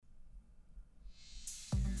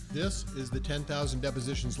This is the 10,000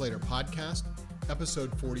 Depositions Later podcast,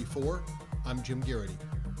 episode 44. I'm Jim Garrity.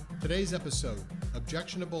 Today's episode,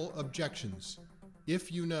 Objectionable Objections,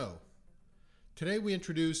 If You Know. Today we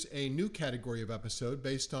introduce a new category of episode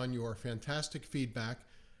based on your fantastic feedback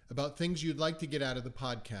about things you'd like to get out of the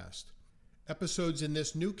podcast. Episodes in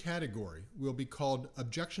this new category will be called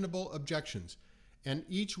Objectionable Objections, and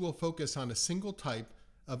each will focus on a single type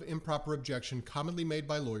of improper objection commonly made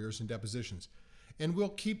by lawyers in depositions. And we'll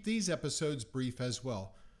keep these episodes brief as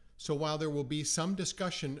well. So while there will be some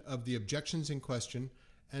discussion of the objections in question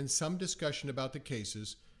and some discussion about the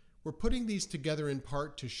cases, we're putting these together in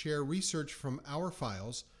part to share research from our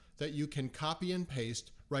files that you can copy and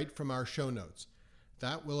paste right from our show notes.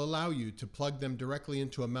 That will allow you to plug them directly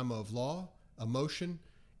into a memo of law, a motion,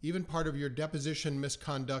 even part of your deposition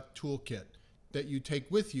misconduct toolkit that you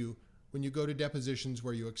take with you when you go to depositions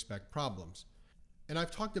where you expect problems. And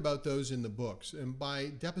I've talked about those in the books. And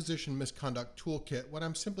by deposition misconduct toolkit, what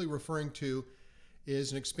I'm simply referring to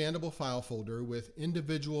is an expandable file folder with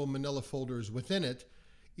individual manila folders within it,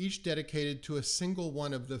 each dedicated to a single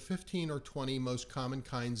one of the 15 or 20 most common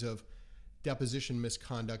kinds of deposition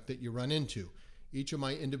misconduct that you run into. Each of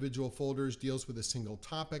my individual folders deals with a single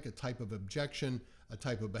topic, a type of objection, a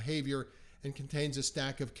type of behavior, and contains a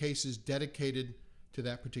stack of cases dedicated to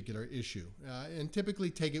that particular issue. And typically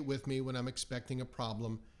take it with me when I'm expecting a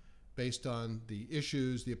problem based on the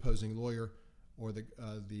issues, the opposing lawyer, or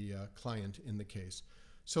the client in the case.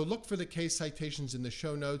 So look for the case citations in the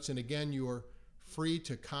show notes, and again, you're free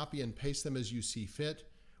to copy and paste them as you see fit.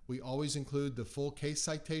 We always include the full case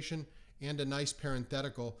citation and a nice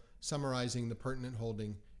parenthetical summarizing the pertinent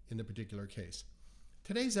holding in the particular case.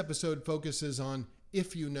 Today's episode focuses on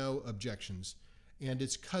if you know objections and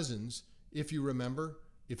its cousins: if you remember,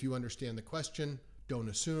 if you understand the question, don't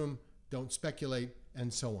assume, don't speculate,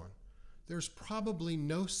 and so on. There's probably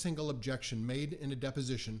no single objection made in a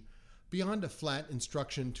deposition beyond a flat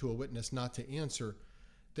instruction to a witness not to answer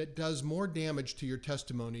that does more damage to your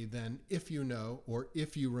testimony than if you know or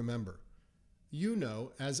if you remember. You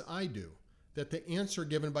know, as I do, that the answer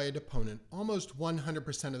given by a deponent almost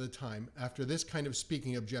 100% of the time after this kind of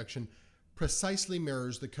speaking objection precisely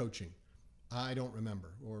mirrors the coaching. I don't remember,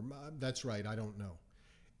 or that's right, I don't know.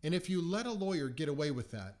 And if you let a lawyer get away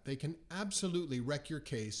with that, they can absolutely wreck your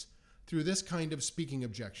case through this kind of speaking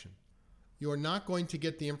objection. You're not going to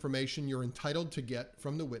get the information you're entitled to get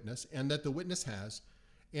from the witness and that the witness has,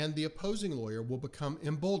 and the opposing lawyer will become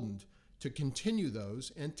emboldened to continue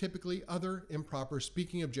those and typically other improper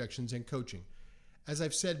speaking objections and coaching. As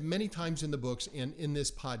I've said many times in the books and in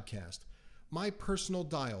this podcast, my personal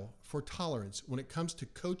dial for tolerance when it comes to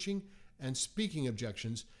coaching and speaking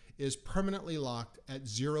objections is permanently locked at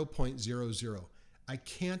 0.00. I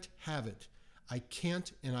can't have it. I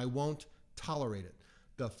can't and I won't tolerate it.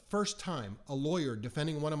 The first time a lawyer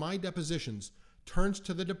defending one of my depositions turns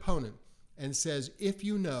to the deponent and says, if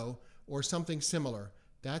you know, or something similar,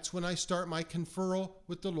 that's when I start my conferral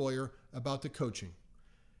with the lawyer about the coaching.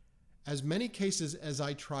 As many cases as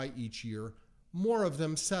I try each year, more of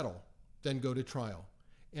them settle than go to trial.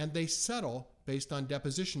 And they settle based on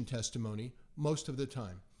deposition testimony most of the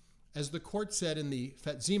time. As the court said in the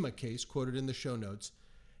Fatzima case quoted in the show notes,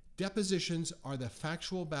 depositions are the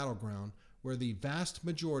factual battleground where the vast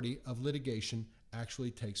majority of litigation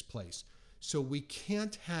actually takes place. So we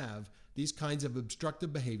can't have these kinds of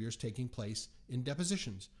obstructive behaviors taking place in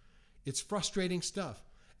depositions. It's frustrating stuff,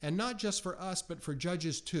 and not just for us, but for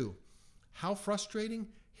judges too. How frustrating?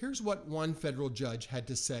 Here's what one federal judge had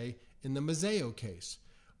to say in the Mazzeo case,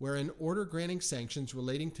 where an order granting sanctions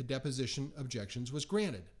relating to deposition objections was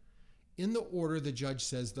granted. In the order, the judge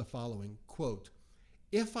says the following, quote,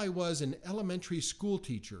 if I was an elementary school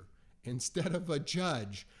teacher instead of a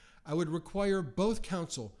judge, I would require both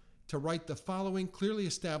counsel to write the following clearly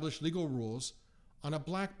established legal rules on a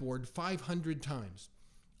blackboard 500 times.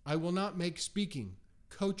 I will not make speaking,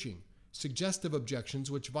 coaching, suggestive objections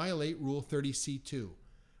which violate Rule 30C2.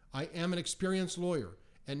 I am an experienced lawyer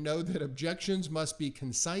and know that objections must be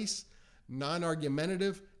concise,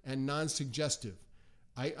 non-argumentative, and non-suggestive.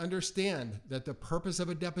 I understand that the purpose of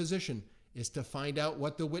a deposition is to find out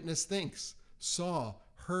what the witness thinks, saw,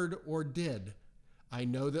 heard, or did. I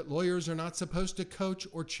know that lawyers are not supposed to coach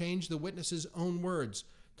or change the witness's own words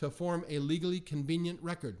to form a legally convenient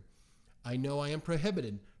record. I know I am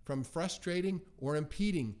prohibited from frustrating or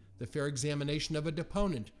impeding the fair examination of a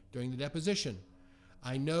deponent during the deposition.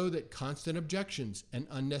 I know that constant objections and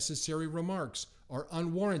unnecessary remarks are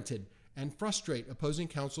unwarranted and frustrate opposing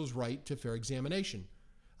counsel's right to fair examination.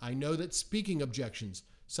 I know that speaking objections,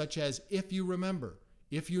 such as if you remember,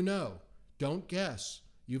 if you know, don't guess,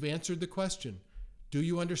 you've answered the question, Do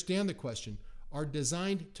you understand the question? Are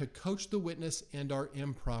designed to coach the witness and are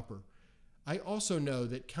improper. I also know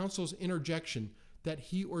that counsel's interjection that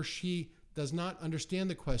he or she does not understand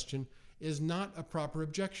the question is not a proper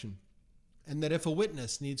objection, and that if a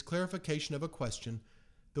witness needs clarification of a question,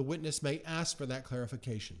 the witness may ask for that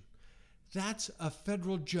clarification. That's a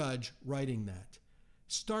federal judge writing that.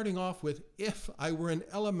 Starting off with, if I were an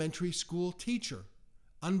elementary school teacher.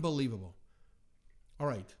 Unbelievable. All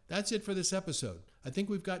right, that's it for this episode. I think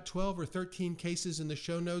we've got 12 or 13 cases in the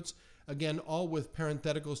show notes, again, all with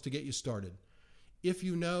parentheticals to get you started. If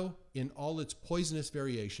you know, in all its poisonous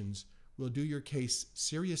variations, will do your case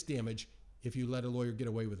serious damage if you let a lawyer get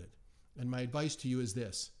away with it. And my advice to you is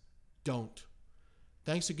this: don't.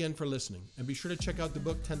 Thanks again for listening, and be sure to check out the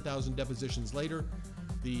book 10,000 Depositions Later,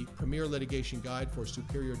 the premier litigation guide for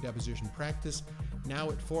superior deposition practice, now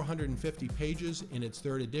at 450 pages in its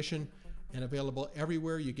third edition, and available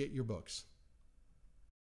everywhere you get your books.